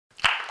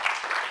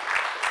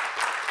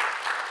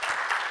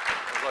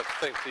like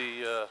to thank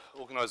the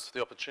organisers for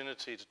the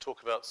opportunity to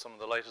talk about some of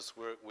the latest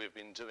work we've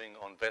been doing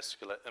on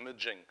vascular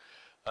imaging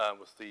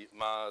with the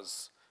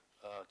Mars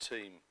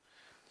team.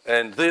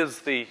 And there's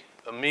the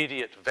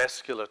immediate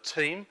vascular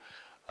team.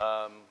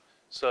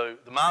 So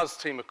the Mars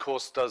team, of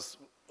course, does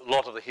a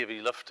lot of the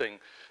heavy lifting.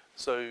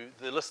 So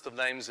the list of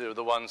names there are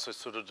the ones who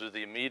sort of do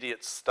the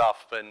immediate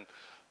stuff. And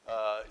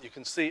you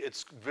can see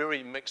it's a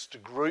very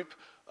mixed group.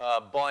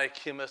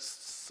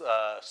 Biochemists,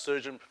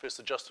 surgeon,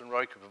 Professor Justin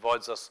Roke, who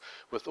provides us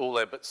with all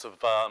their bits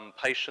of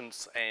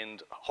patients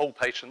and whole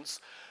patients.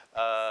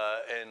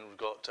 And we've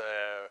got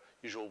our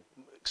usual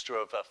mixture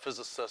of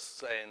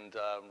physicists and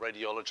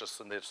radiologists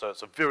in there. So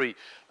it's a very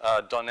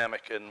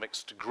dynamic and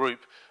mixed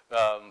group,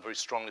 very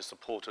strongly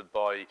supported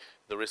by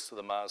the rest of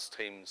the Mars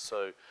team.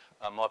 So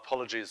my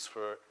apologies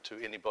to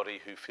anybody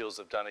who feels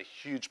they've done a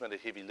huge amount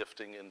of heavy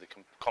lifting in the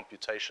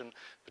computation,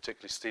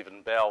 particularly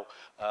Stephen Bell,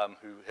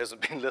 who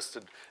hasn't been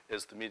listed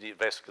as the immediate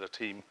vascular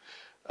team.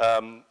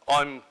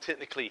 I'm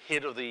technically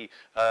head of the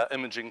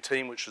imaging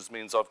team, which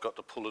means I've got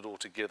to pull it all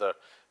together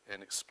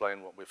and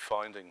explain what we're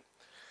finding.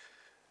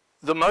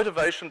 The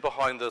motivation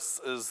behind this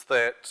is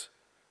that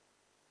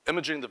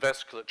imaging the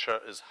vasculature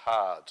is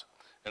hard.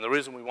 And the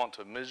reason we want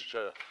to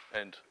measure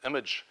and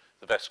image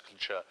the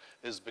vasculature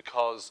is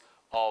because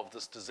of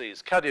this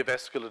disease,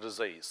 cardiovascular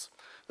disease.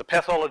 The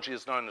pathology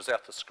is known as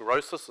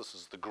atherosclerosis. This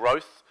is the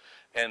growth,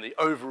 and the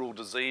overall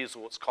disease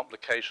or its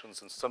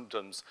complications and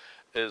symptoms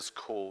is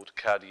called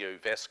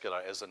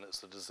cardiovascular, as in it's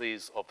the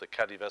disease of the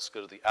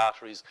cardiovascular, the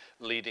arteries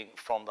leading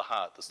from the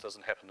heart. This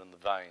doesn't happen in the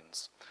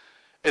veins.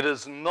 It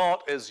is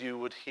not, as you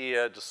would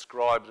hear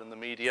described in the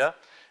media,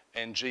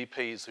 and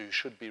GPs who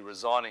should be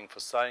resigning for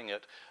saying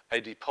it,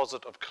 a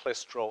deposit of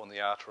cholesterol in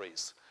the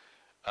arteries.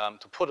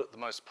 To put it in the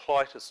most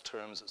politest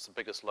terms, it's the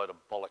biggest load of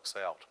bollocks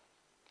out.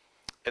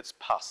 It's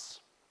pus.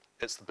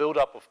 It's the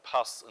build-up of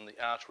pus in the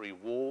artery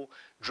wall,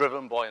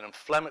 driven by an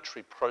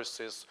inflammatory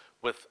process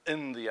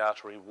within the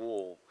artery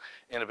wall.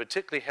 And it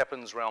particularly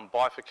happens around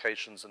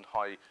bifurcations and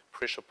high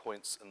pressure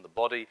points in the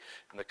body.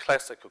 And the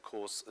classic, of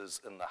course, is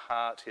in the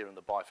heart, here in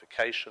the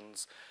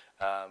bifurcations.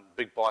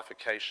 Big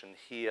bifurcation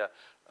here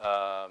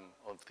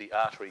of the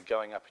artery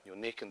going up in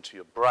your neck into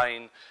your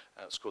brain.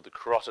 It's called the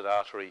carotid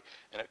artery,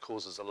 and it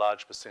causes a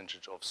large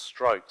percentage of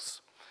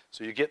strokes.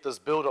 So you get this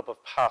build-up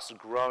of pus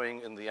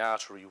growing in the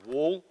artery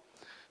wall.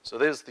 So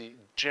there's the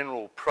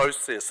general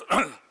process.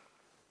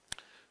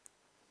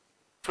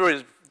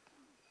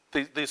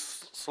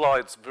 These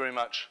slides very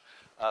much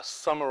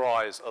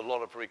summarize a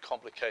lot of very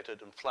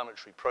complicated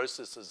inflammatory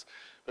processes,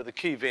 but the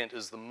key event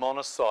is the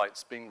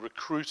monocytes being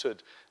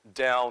recruited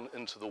down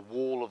into the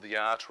wall of the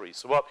artery.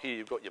 So up here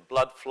you've got your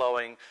blood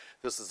flowing.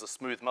 This is the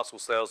smooth muscle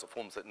cells that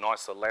forms that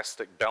nice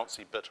elastic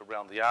bouncy bit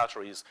around the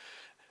arteries.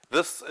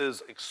 This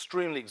is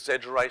extremely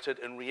exaggerated.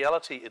 In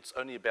reality, it's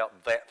only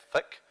about that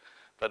thick,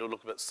 but it'll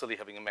look a bit silly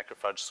having a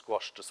macrophage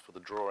squash just for the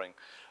drawing.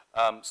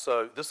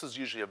 So this is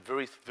usually a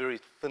very, very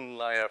thin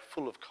layer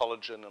full of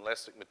collagen and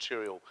elastic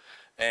material,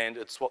 and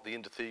it's what the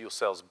endothelial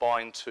cells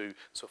bind to,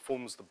 so it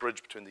forms the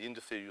bridge between the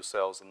endothelial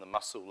cells and the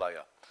muscle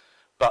layer.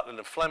 But an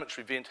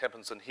inflammatory event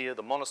happens in here.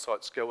 The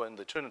monocytes go in,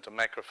 they turn into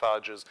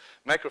macrophages.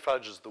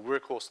 Macrophages are the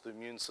workhorse of the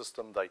immune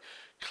system. They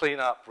clean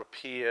up,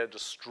 repair,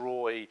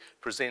 destroy,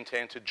 present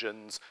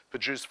antigens,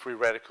 produce free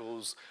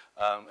radicals,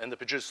 and they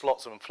produce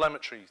lots of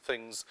inflammatory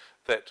things,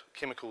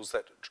 chemicals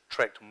that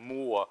attract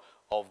more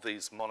of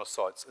these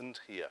monocytes into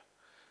here.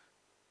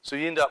 So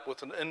you end up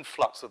with an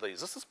influx of these.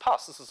 This is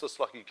pus. This is just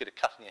like you get a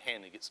cut in your hand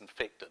and it gets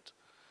infected.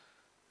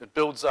 It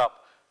builds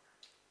up.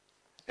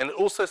 And it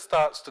also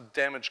starts to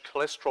damage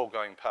cholesterol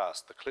going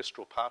past. The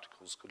cholesterol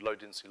particles called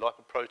low-density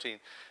lipoprotein.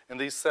 And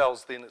these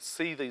cells then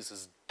see these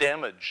as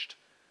damaged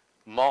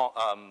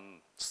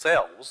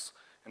cells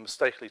and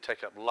mistakenly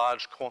take up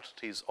large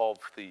quantities of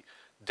the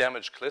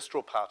damaged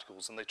cholesterol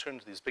particles, and they turn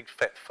into these big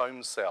fat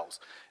foam cells.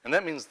 And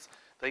that means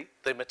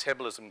their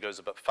metabolism goes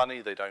a bit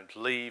funny. They don't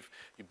leave.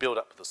 You build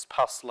up this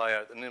pus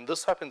layer. And then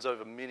this happens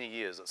over many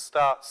years. It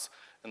starts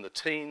in the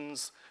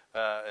teens,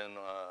 in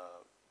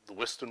the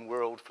Western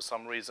world for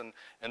some reason,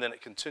 and then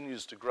it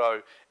continues to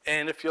grow.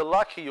 And if you're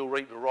lucky, you'll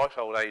reach the right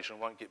old age and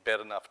it won't get bad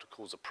enough to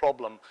cause a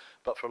problem,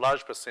 but for a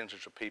large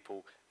percentage of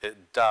people,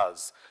 it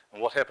does.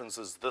 And what happens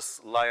is this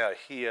layer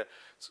here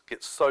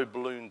gets so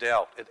ballooned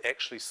out, it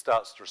actually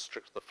starts to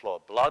restrict the flow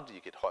of blood.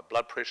 You get high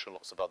blood pressure,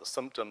 lots of other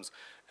symptoms.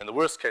 And the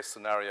worst case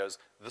scenarios,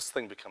 this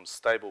thing becomes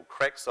stable,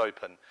 cracks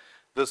open.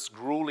 This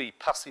gruely,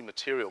 pussy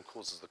material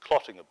causes the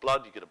clotting of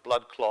blood. You get a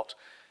blood clot.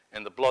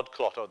 And the blood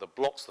clot either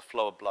blocks the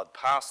flow of blood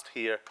past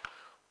here,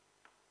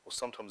 or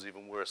sometimes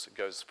even worse, it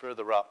goes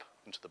further up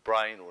into the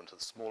brain or into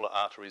the smaller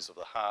arteries of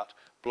the heart,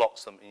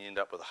 blocks them, and you end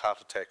up with a heart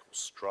attack or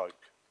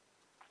stroke.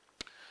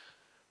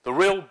 The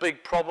real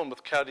big problem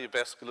with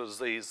cardiovascular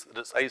disease is that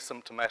it's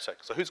asymptomatic.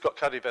 So who's got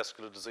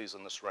cardiovascular disease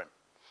in this room?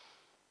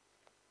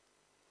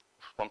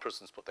 One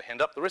person's put their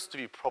hand up. The rest of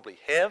you probably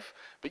have,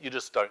 but you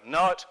just don't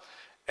know it.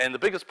 And the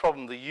biggest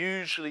problem,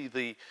 usually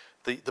the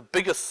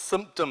biggest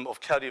symptom of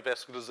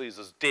cardiovascular disease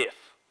is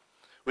death,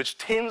 which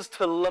tends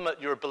to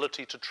limit your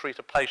ability to treat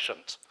a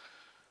patient.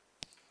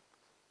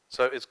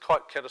 So it's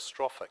quite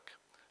catastrophic.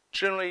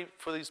 Generally,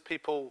 for these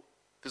people,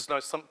 there's no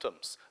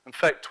symptoms. In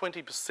fact,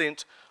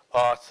 20%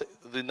 are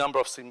the number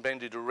I've seen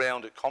bandied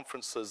around at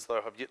conferences,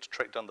 though I've yet to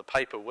track down the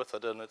paper with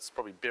it, and it's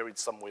probably buried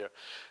somewhere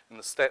in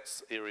the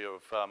stats area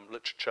of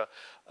literature.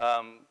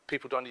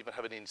 People don't even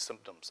have any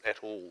symptoms at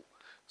all.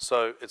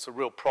 So it's a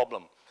real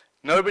problem.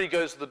 Nobody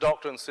goes to the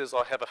doctor and says,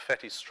 I have a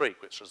fatty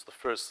streak, which is the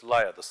first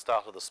layer, the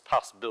start of this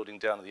pus building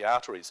down to the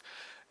arteries.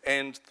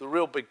 And the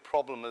real big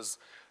problem is,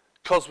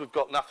 because we've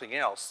got nothing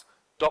else,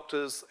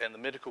 doctors and the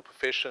medical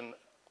profession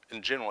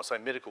in general, I say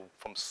medical,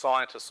 from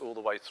scientists all the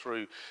way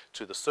through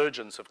to the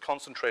surgeons, have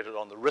concentrated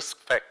on the risk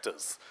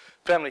factors: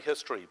 family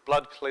history,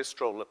 blood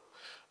cholesterol,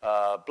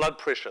 blood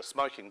pressure,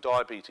 smoking,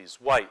 diabetes,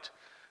 weight.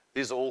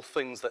 These are all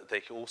things that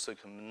they also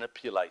can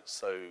manipulate.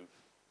 So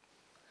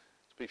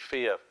to be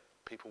fair,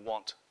 people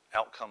want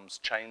outcomes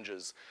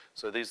changes.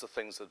 So these are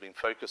things that have been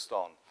focused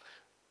on.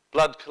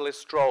 Blood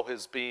cholesterol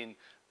has been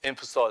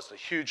emphasized a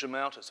huge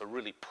amount. It's a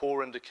really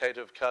poor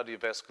indicator of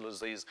cardiovascular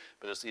disease,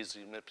 but it's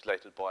easily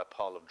manipulated by a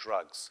pile of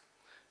drugs.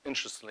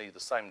 Interestingly, the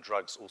same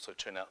drugs also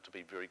turn out to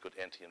be very good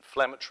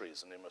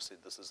anti-inflammatories, and Emma said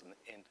this is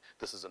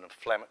an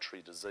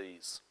inflammatory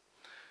disease.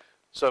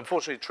 So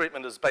unfortunately,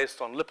 treatment is based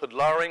on lipid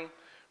lowering,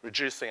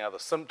 reducing other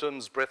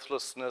symptoms,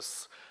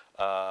 breathlessness,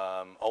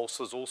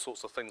 ulcers, all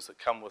sorts of things that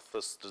come with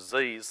this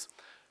disease.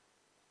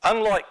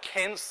 Unlike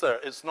cancer,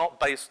 it's not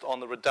based on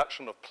the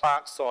reduction of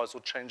plaque size or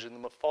changing the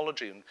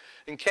morphology.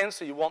 In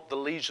cancer, you want the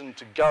lesion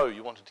to go.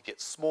 You want it to get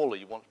smaller.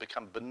 You want it to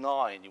become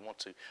benign. You want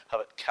to have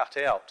it cut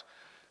out.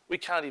 We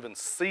can't even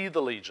see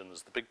the lesion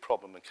is the big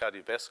problem in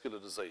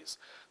cardiovascular disease.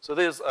 So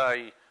there's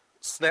a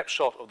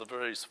snapshot of the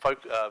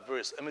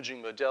various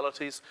imaging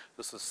modalities.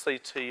 This is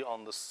CT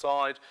on the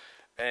side.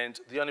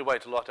 And the only way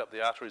to light up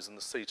the arteries in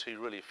the CT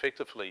really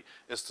effectively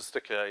is to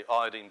stick an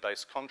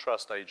iodine-based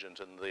contrast agent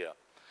in there.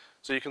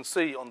 So you can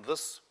see on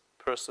this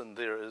person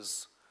there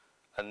is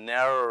a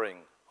narrowing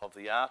of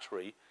the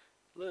artery,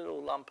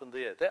 little lump in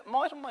there. That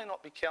might or may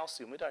not be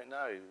calcium, we don't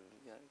know.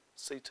 You know,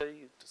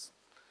 CT just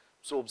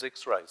absorbs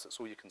X-rays, that's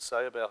all you can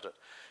say about it.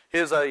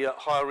 Here's a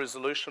higher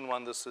resolution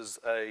one. This is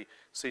a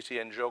CT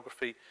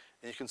angiography,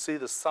 and you can see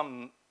there's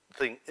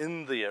something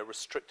in there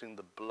restricting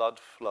the blood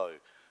flow,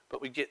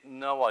 but we get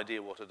no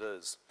idea what it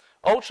is.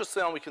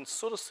 Ultrasound, we can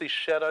sort of see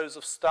shadows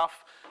of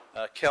stuff.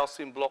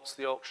 Calcium blocks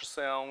the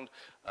ultrasound.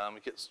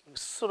 We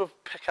sort of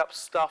pick up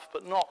stuff,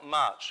 but not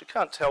much. You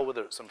can't tell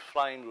whether it's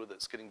inflamed, whether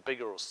it's getting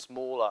bigger or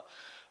smaller.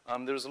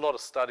 There's a lot of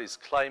studies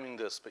claiming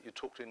this, but you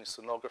talk to any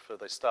sonographer,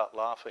 they start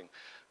laughing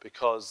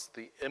because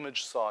the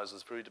image size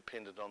is very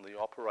dependent on the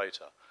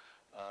operator.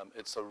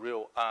 It's a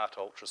real art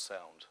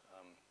ultrasound.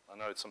 I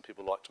know some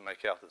people like to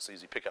make out that it's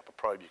easy, pick up a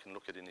probe, you can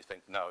look at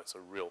anything. No, it's a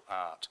real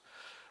art.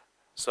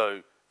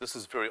 So this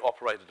is very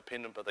operator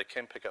dependent, but they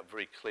can pick up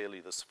very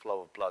clearly this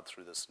flow of blood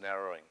through this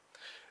narrowing.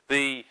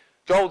 The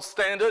gold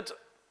standard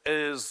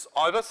is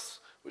IVUS,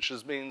 which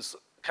means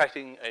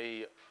cutting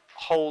a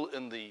hole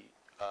in the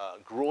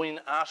groin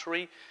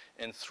artery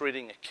and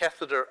threading a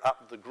catheter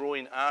up the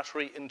groin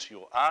artery into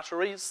your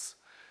arteries.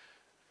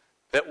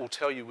 That will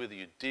tell you whether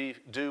you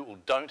do or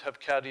don't have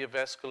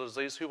cardiovascular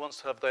disease. Who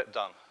wants to have that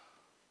done?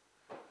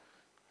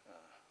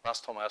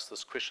 Last time I asked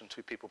this question,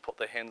 2 people put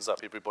their hands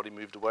up. Everybody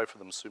moved away from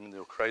them, assuming they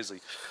were crazy.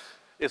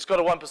 It's got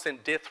a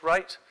 1% death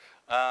rate.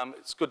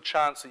 It's a good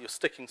chance that you're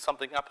sticking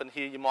something up in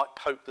here. You might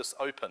poke this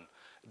open.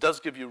 It does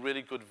give you a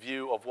really good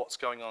view of what's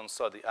going on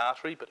inside the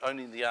artery, but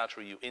only in the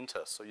artery you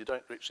enter, so you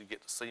don't actually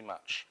get to see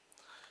much.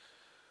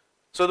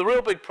 So the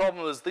real big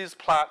problem is these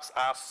plaques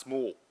are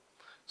small.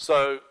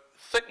 So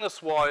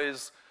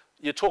thickness-wise,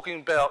 you're talking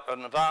about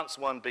an advanced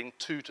one being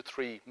 2 to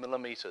 3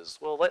 millimeters.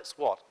 Well, that's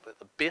what?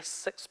 The best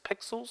 6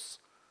 pixels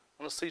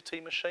on a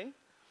CT machine?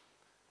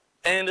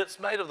 And it's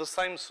made of the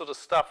same sort of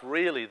stuff,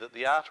 really, that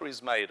the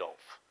artery's made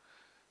of.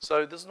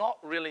 So there's not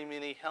really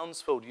many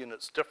Hounsfield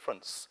units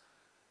difference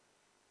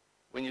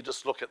when you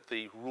just look at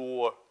the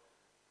raw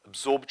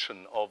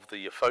absorption of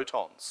the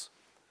photons.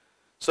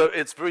 So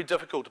it's very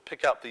difficult to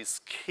pick up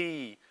these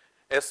key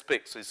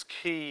aspects, these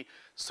key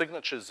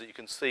signatures that you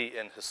can see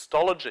in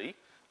histology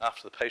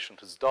after the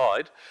patient has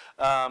died,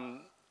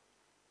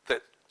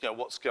 that, you know,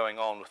 what's going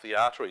on with the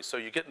artery. So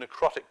you get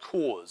necrotic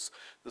cores.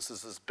 This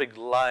is this big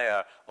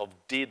layer of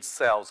dead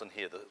cells in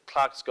here. The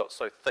plaque's got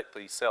so thick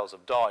these cells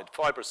have died.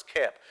 Fibrous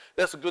cap,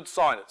 that's a good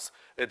sign.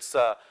 It's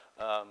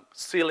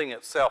sealing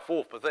itself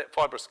off, but that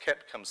fibrous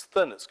cap becomes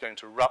thin, it's going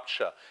to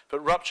rupture. If it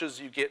ruptures,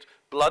 you get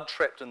blood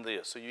trapped in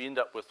there, so you end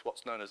up with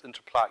what's known as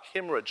interplaque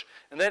hemorrhage,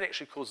 and that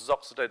actually causes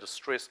oxidative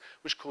stress,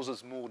 which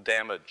causes more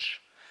damage.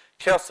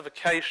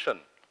 Calcification.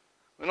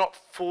 We're not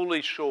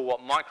fully sure what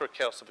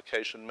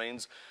microcalcification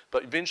means,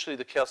 but eventually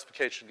the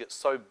calcification gets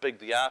so big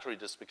the artery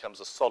just becomes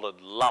a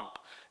solid lump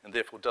and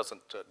therefore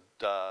doesn't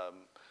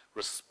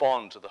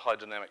respond to the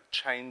hydrodynamic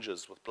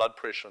changes with blood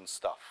pressure and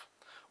stuff.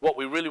 What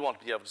we really want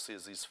to be able to see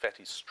is these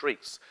fatty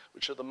streaks,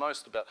 which are the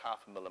most about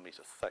 0.5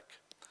 millimeter thick.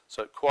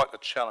 So quite a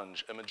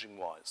challenge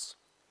imaging-wise.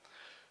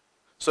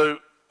 So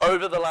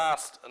over the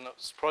last, and it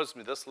surprised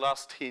me, this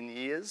last 10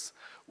 years,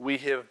 we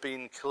have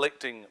been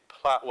collecting,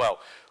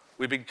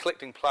 We've been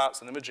collecting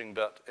plaques and imaging,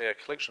 but our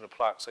collection of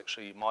plaques,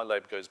 actually, my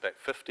lab goes back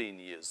 15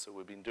 years, so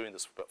we've been doing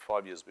this for about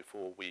 5 years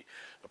before we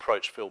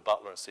approached Phil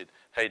Butler and said,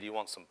 hey, do you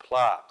want some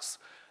plaques?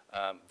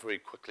 Very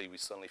quickly, we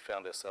suddenly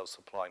found ourselves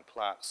supplying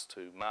plaques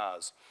to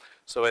Mars.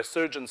 So our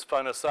surgeons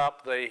phone us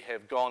up. They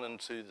have gone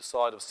into the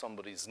side of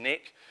somebody's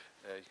neck.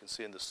 You can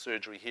see in the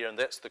surgery here, and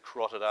that's the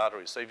carotid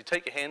artery. So if you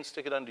take your hand,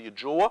 stick it under your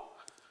jaw.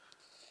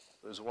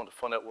 Those who want to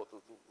find out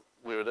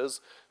where it is.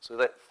 So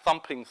that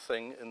thumping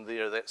thing in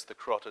there, that's the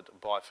carotid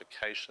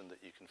bifurcation that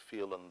you can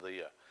feel in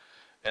there.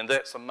 And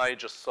that's a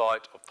major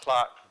site of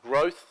plaque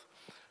growth.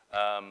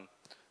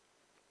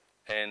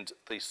 And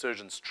the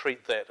surgeons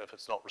treat that if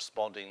it's not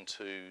responding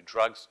to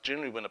drugs.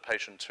 Generally, when a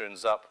patient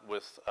turns up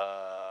with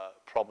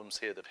problems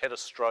here, they've had a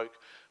stroke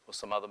or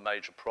some other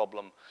major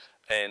problem,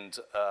 and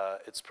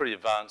it's pretty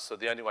advanced, so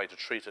the only way to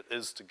treat it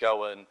is to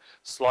go in,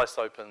 slice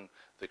open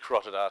the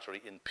carotid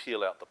artery, and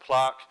peel out the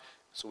plaque.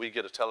 So we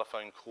get a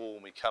telephone call,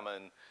 and we come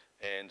in,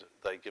 and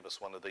they give us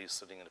one of these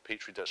sitting in a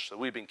petri dish. So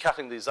we've been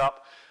cutting these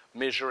up,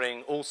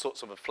 measuring all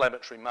sorts of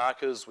inflammatory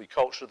markers. We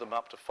culture them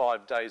up to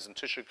 5 days in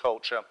tissue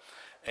culture,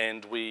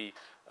 and we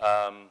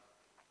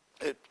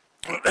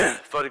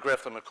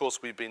photograph them. Of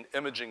course, we've been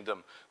imaging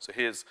them. So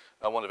here's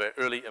one of our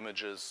early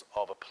images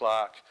of a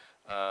plaque,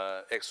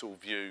 axial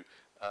view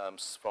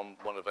from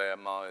one of our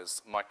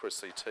Myers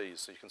micro-CTs.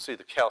 So you can see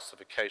the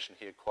calcification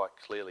here quite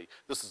clearly.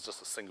 This is just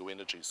a single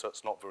energy, so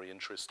it's not very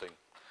interesting.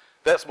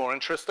 That's more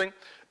interesting.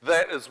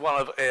 That is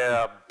one of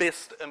our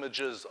best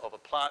images of a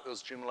plaque that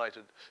was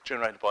generated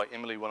by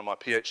Emily, one of my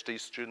PhD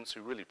students,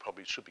 who really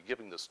probably should be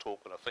giving this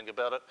talk when I think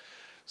about it.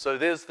 So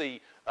there's the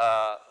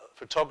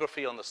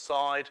photography on the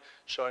side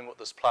showing what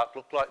this plaque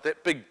looked like.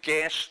 That big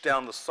gash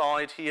down the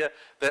side here,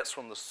 that's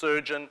from the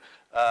surgeon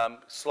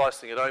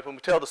slicing it open.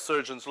 We tell the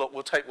surgeons, look,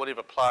 we'll take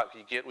whatever plaque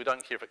you get. We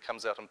don't care if it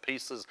comes out in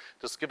pieces.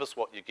 Just give us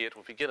what you get.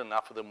 If we get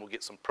enough of them, we'll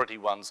get some pretty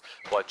ones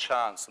by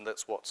chance, and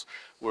that's what's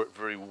worked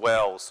very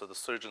well. So the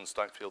surgeons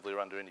don't feel they're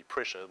under any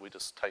pressure. We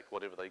just take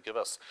whatever they give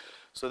us.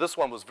 So this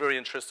one was very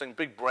interesting.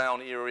 Big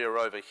brown area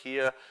over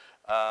here.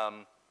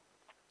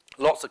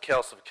 Lots of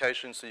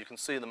calcification, so you can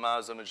see in the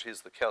Mars image,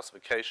 here's the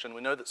calcification.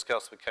 We know that's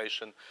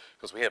calcification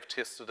because we have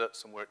tested it,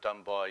 some work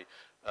done by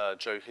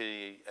Joe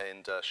He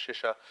and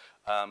Shisha,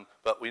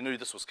 but we knew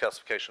this was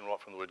calcification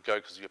right from the word go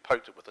because if you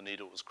poked it with a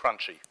needle, it was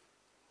crunchy.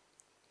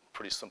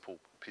 Pretty simple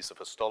piece of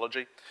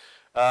histology.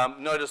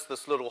 Notice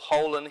this little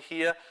hole in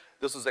here.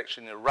 This is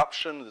actually an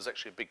eruption. There's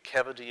actually a big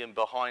cavity in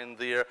behind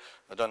there.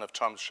 I don't have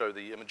time to show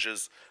the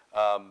images,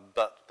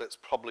 but that's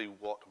probably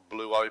what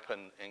blew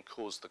open and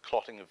caused the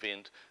clotting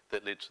event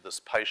that led to this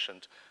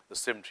patient, the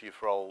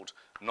 70-year-old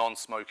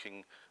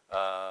non-smoking,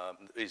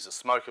 he's a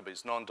smoker, but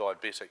he's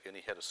non-diabetic, and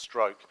he had a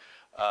stroke,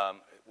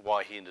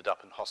 why he ended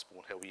up in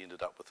hospital and how he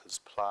ended up with his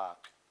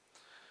plaque.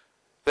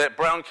 That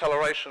brown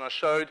coloration I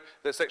showed,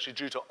 that's actually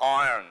due to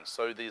iron.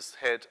 So this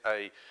had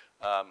a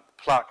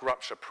plaque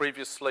rupture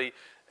previously,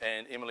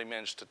 and Emily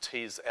managed to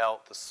tease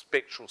out the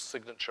spectral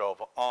signature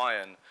of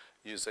iron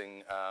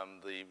using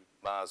the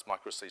Mars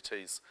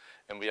micro-CTs,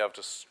 and we were able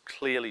to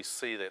clearly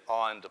see that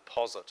iron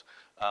deposit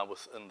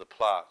within the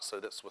plaque. So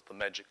that's with the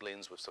magic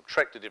lens. We've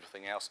subtracted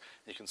everything else.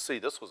 You can see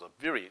this was a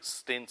very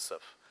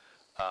extensive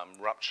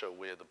rupture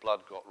where the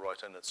blood got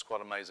right in. It's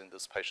quite amazing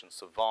this patient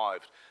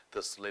survived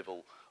this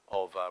level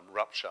of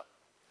rupture.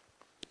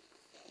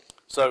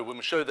 So when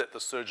we showed that to the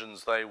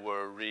surgeons, they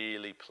were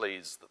really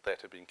pleased that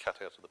that had been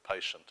cut out of the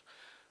patient.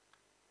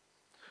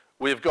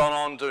 We have gone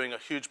on doing a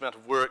huge amount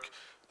of work,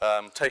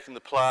 taking the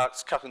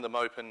plaques, cutting them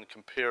open,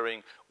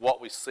 comparing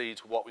what we see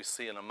to what we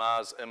see in a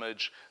Mars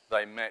image.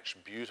 They match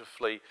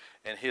beautifully.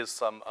 And here's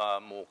some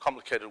more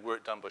complicated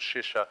work done by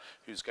Shisha,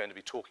 who's going to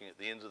be talking at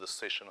the end of the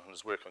session on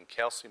his work on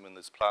calcium in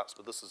these plaques.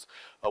 But this is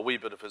a wee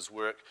bit of his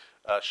work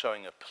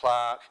showing a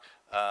plaque.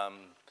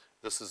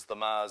 This is the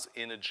Mars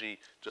energy,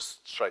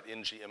 just straight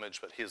energy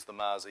image, but here's the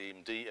Mars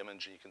EMD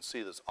image, and you can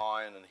see there's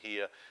iron in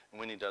here, and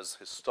when he does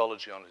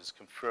histology on it, he's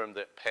confirmed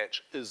that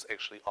patch is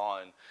actually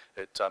iron.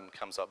 It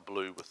comes up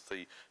blue with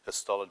the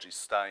histology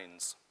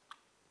stains.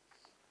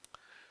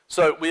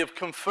 So we have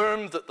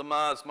confirmed that the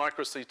Mars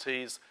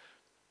micro-CTs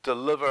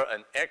deliver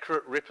an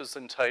accurate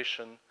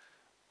representation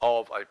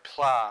of a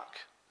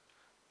plaque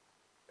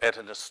at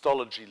an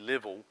histology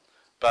level,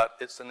 but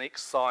it's an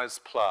X-size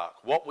plaque.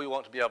 What we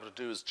want to be able to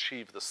do is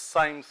achieve the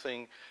same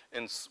thing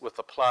with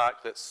a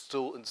plaque that's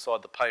still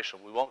inside the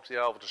patient. We want to be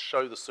able to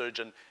show the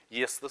surgeon,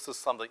 yes, this is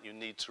something you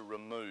need to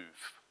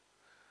remove.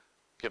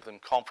 Give them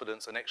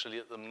confidence and actually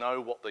let them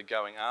know what they're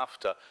going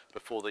after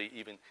before they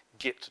even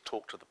get to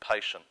talk to the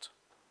patient.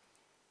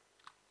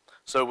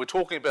 So we're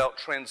talking about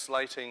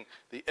translating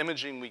the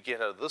imaging we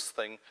get out of this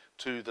thing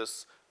to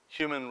this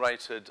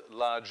human-rated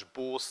large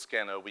bore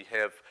scanner we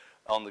have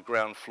on the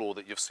ground floor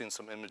that you've seen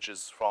some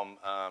images from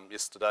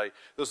yesterday.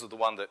 This is the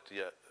one that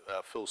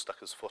Phil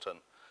stuck his foot in.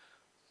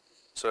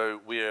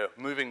 So we're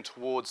moving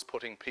towards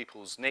putting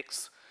people's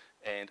necks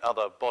and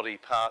other body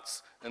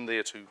parts in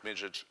there to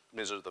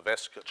measure the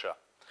vasculature.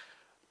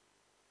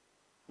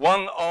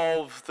 One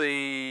of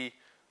the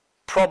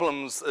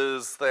Problems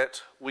is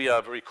that we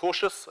are very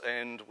cautious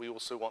and we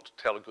also want to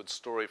tell a good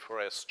story for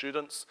our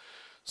students.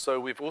 So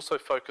we've also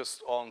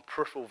focused on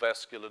peripheral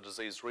vascular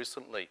disease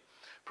recently.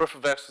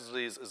 Peripheral vascular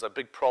disease is a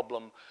big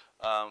problem,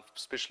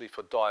 especially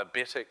for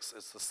diabetics.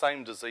 It's the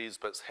same disease,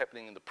 but it's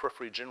happening in the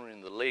periphery, generally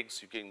in the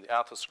legs. You're getting the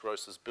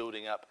atherosclerosis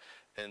building up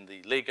in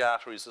the leg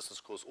arteries. This has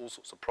caused all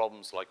sorts of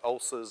problems like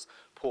ulcers,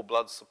 poor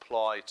blood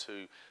supply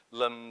to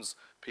limbs.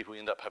 People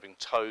end up having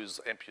toes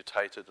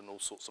amputated and all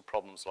sorts of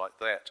problems like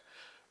that.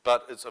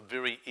 But it's a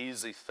very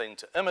easy thing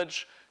to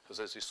image,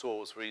 because as you saw, it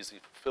was very easy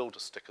for Phil to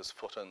stick his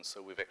foot in,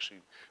 so we're actually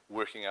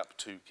working up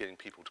to getting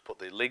people to put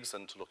their legs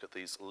in to look at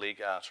these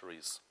leg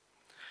arteries.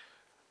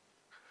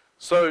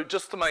 So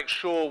just to make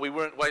sure we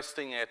weren't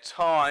wasting our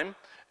time,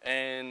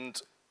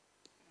 and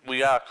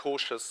we are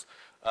cautious,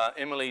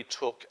 Emily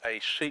took a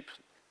sheep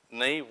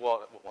knee.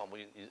 Well,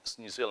 it's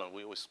New Zealand,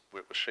 we always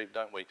work with sheep,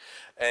 don't we?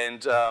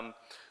 And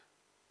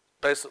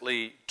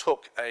basically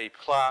took a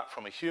plaque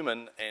from a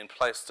human and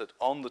placed it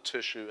on the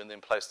tissue and then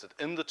placed it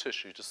in the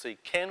tissue to see,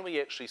 can we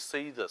actually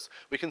see this?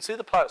 We can see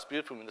the plaques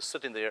beautifully when they're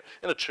sitting there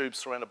in a tube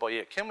surrounded by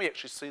air. Can we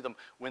actually see them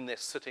when they're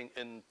sitting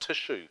in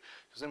tissue?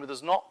 Because remember,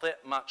 there's not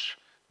that much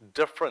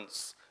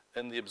difference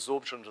in the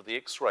absorption of the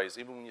X-rays,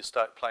 even when you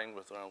start playing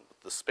with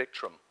the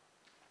spectrum.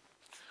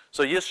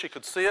 So yes, you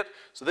could see it.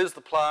 So there's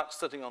the plaque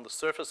sitting on the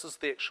surface. This is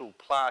the actual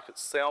plaque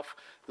itself.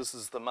 This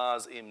is the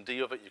Mars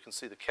MD of it. You can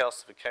see the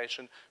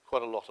calcification,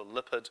 quite a lot of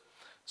lipid.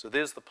 So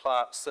there's the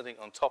plaque sitting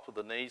on top of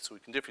the knee. So we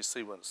can definitely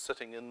see when it's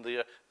sitting in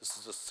there. This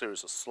is a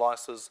series of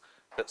slices.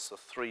 That's a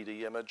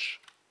 3D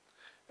image.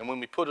 And when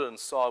we put it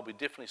inside, we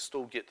definitely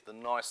still get the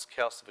nice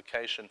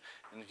calcification.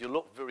 And if you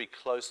look very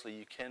closely,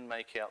 you can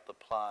make out the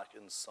plaque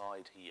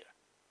inside here.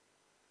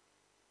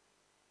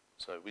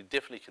 So we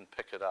definitely can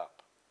pick it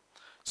up.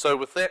 So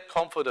with that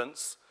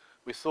confidence,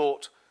 we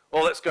thought,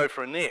 well, let's go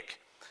for a neck.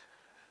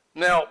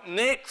 Now,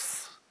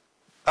 necks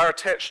are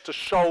attached to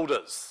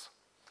shoulders.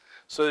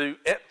 So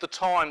at the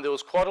time, there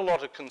was quite a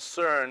lot of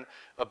concern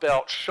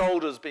about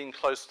shoulders being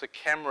close to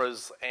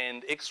cameras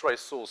and X-ray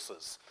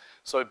sources.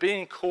 So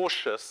being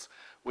cautious,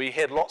 we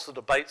had lots of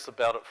debates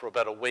about it for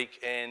about a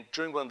week, and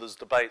during one of those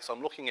debates,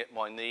 I'm looking at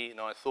my knee, and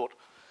I thought,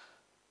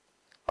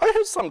 I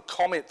heard some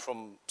comment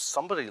from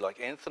somebody like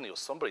Anthony or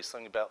somebody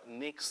saying about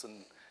necks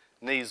and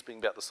knees being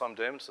about the same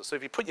diameter. So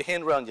if you put your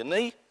hand around your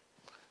knee,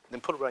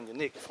 then put it around your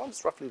neck, you find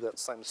it's roughly about the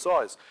same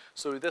size.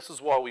 So this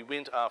is why we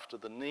went after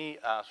the knee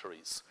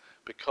arteries,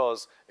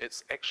 because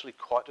it's actually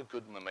quite a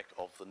good mimic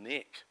of the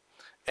neck.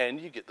 And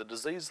you get the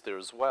disease there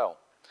as well.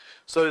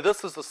 So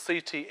this is the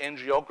CT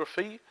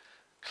angiography,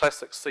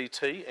 classic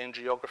CT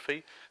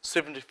angiography,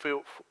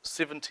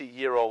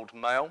 70-year-old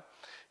male.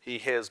 He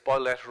has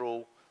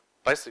bilateral,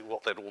 basically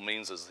what that all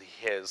means is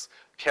he has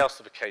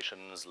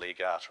calcification in his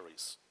leg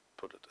arteries,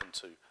 put it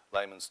into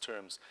layman's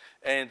terms.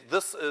 And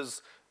this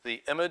is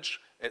the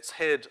image. It's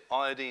had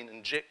iodine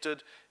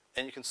injected,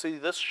 and you can see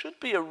this should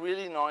be a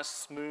really nice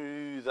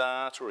smooth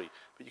artery,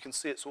 but you can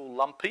see it's all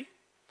lumpy,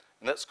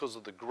 and that's because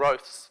of the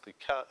growths, the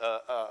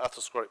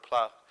atherosclerotic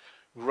plaque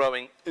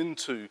growing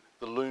into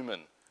the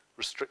lumen,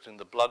 restricting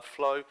the blood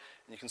flow. And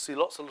you can see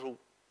lots of little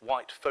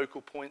white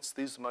focal points.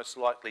 These are most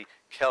likely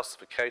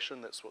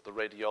calcification. That's what the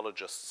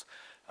radiologists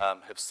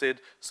have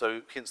said.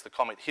 So hence the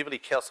comment, heavily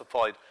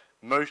calcified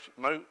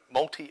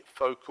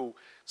multifocal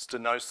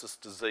stenosis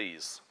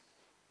disease.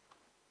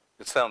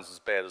 It sounds as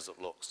bad as it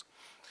looks.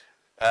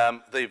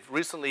 They've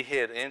recently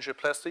had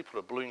angioplasty, put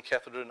a balloon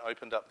catheter in,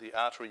 opened up the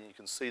artery, and you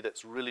can see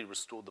that's really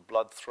restored the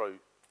blood flow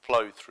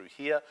through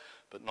here,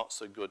 but not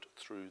so good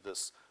through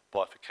this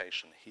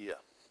bifurcation here.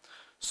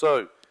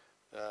 So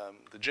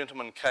the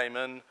gentleman came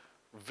in,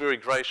 very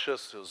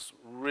gracious. He was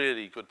a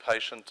really good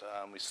patient.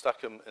 We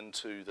stuck him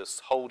into this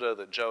holder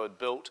that Joe had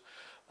built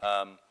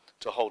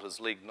to hold his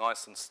leg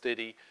nice and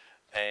steady,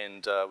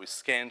 and we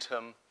scanned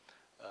him.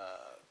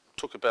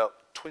 Took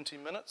about 20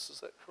 minutes,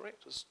 is that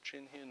correct? Is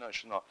Jen here? No,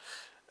 she's not.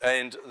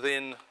 And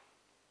then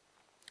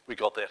we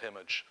got that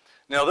image.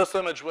 Now this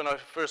image, when I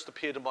first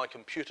appeared on my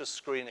computer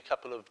screen a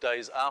couple of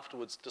days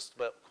afterwards, just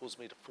about caused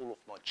me to fall off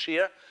my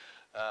chair,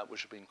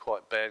 which would have been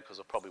quite bad because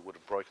I probably would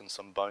have broken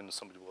some bone and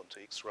somebody would want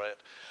to x-ray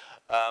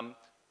it.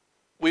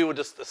 We were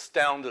just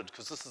astounded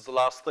because this is the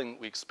last thing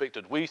we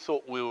expected. We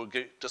thought we were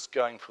just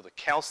going for the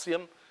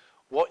calcium.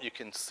 What you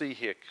can see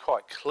here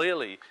quite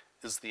clearly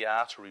is the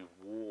artery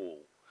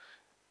wall.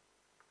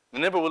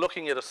 Remember, we're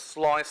looking at a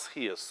slice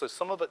here, so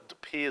some of it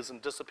appears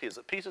and disappears.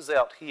 It peters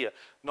out here,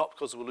 not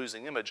because we're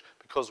losing image,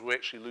 because we're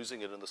actually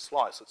losing it in the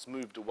slice. It's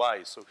moved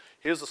away. So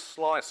here's a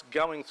slice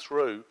going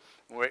through,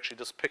 and we're actually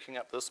just picking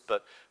up this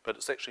bit, but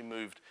it's actually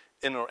moved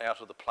in or out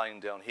of the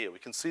plane down here. We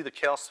can see the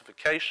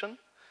calcification,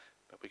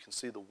 but we can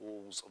see the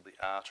walls of the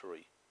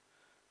artery.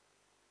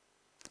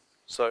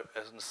 So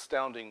as an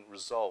astounding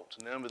result.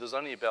 And remember, there's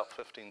only about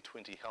 15,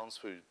 20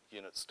 Helmsfood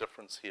units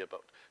difference here,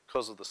 but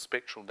because of the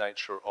spectral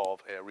nature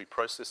of our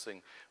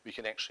reprocessing, we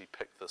can actually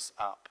pick this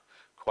up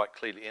quite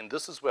clearly. And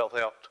this is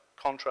without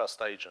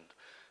contrast agent.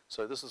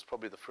 So this is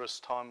probably the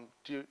first time.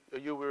 Are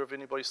you aware of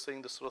anybody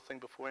seeing this sort of thing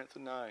before,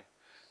 Anthony? No.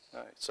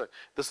 Right, so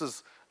this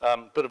is a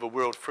bit of a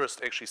world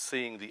first, actually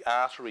seeing the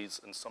arteries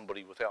in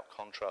somebody without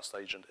contrast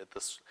agent at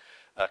this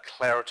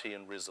clarity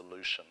and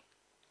resolution.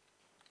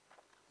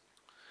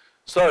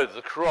 So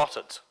the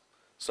carotid.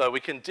 So we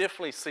can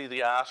definitely see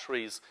the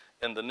arteries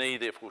in the knee,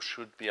 therefore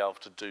should be able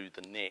to do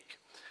the neck.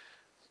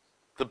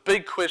 The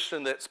big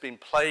question that's been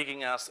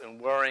plaguing us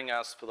and worrying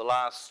us for the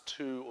last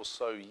 2 or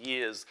so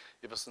years,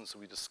 ever since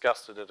we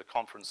discussed it at a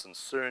conference in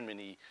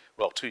CERN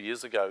 2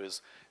 years ago,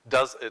 is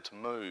does it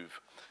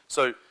move?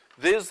 So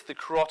there's the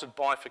carotid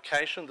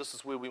bifurcation. This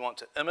is where we want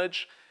to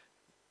image.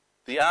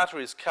 The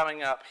artery is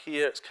coming up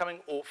here. It's coming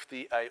off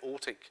the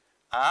aortic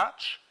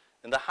arch,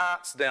 and the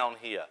heart's down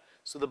here.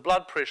 So the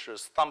blood pressure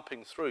is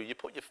thumping through. You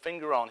put your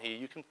finger on here,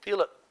 you can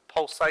feel it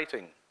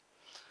pulsating.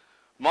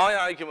 My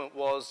argument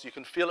was you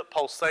can feel it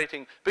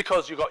pulsating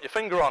because you've got your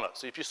finger on it.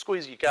 So if you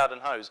squeeze your garden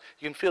hose,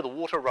 you can feel the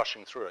water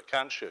rushing through it,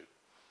 can't you?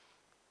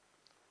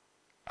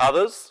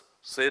 Others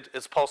said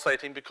it's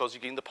pulsating because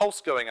you're getting the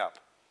pulse going up.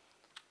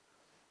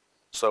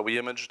 So we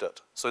imaged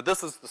it. So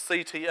this is the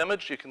CT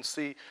image. You can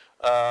see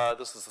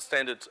this is the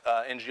standard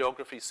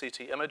angiography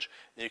CT image.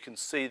 And you can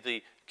see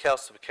the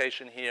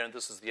calcification here, and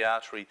this is the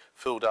artery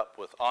filled up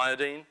with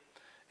iodine.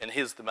 And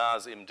here's the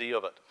Mars MD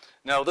of it.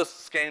 Now, this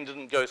scan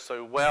didn't go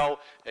so well.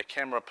 Our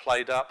camera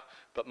played up,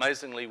 but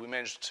amazingly, we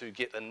managed to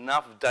get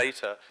enough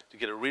data to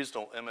get a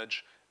reasonable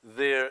image.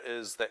 There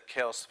is that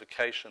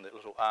calcification, that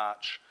little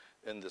arch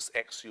in this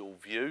axial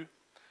view.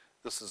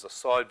 This is a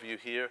side view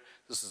here.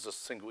 This is a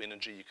single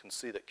energy. You can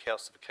see that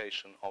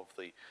calcification of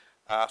the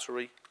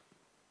artery.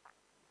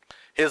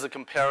 Here's a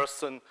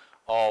comparison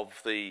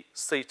of the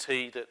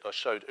CT that I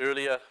showed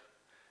earlier.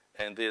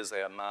 And there's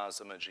our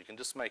Mars image. You can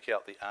just make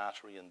out the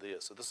artery in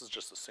there. So this is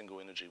just a single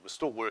energy. We're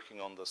still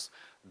working on this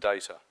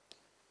data.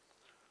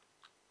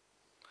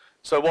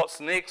 So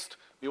what's next?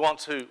 We want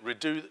to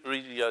do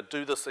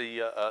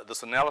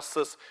this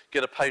analysis,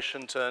 get a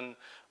patient in,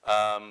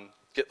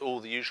 get all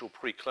the usual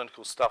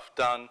preclinical stuff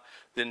done,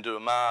 then do a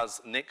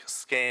Mars neck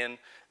scan.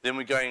 Then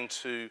we're going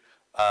to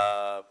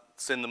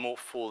send them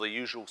off for the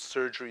usual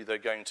surgery they're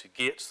going to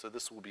get. So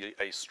this will be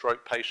a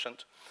stroke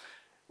patient.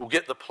 We'll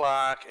get the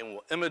plaque and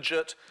we'll image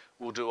it.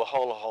 We'll do a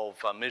whole lot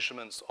of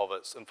measurements of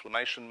its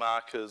inflammation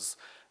markers,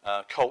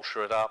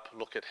 culture it up,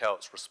 look at how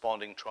it's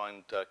responding, try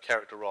and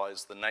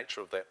characterize the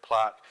nature of that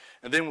plaque.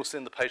 And then we'll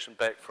send the patient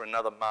back for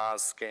another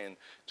Mars scan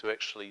to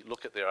actually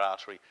look at their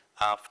artery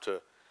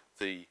after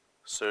the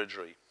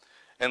surgery.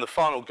 And the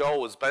final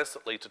goal is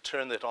basically to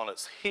turn that on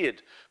its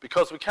head,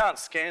 because we can't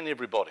scan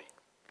everybody.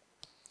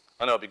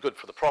 I know it'd be good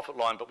for the profit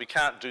line, but we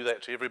can't do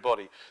that to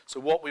everybody. So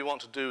what we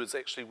want to do is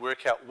actually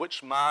work out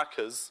which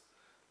markers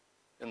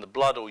in the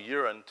blood or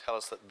urine tell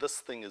us that this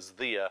thing is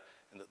there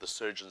and that the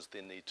surgeons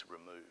then need to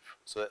remove.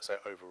 So that's our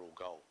overall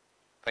goal.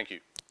 Thank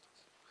you.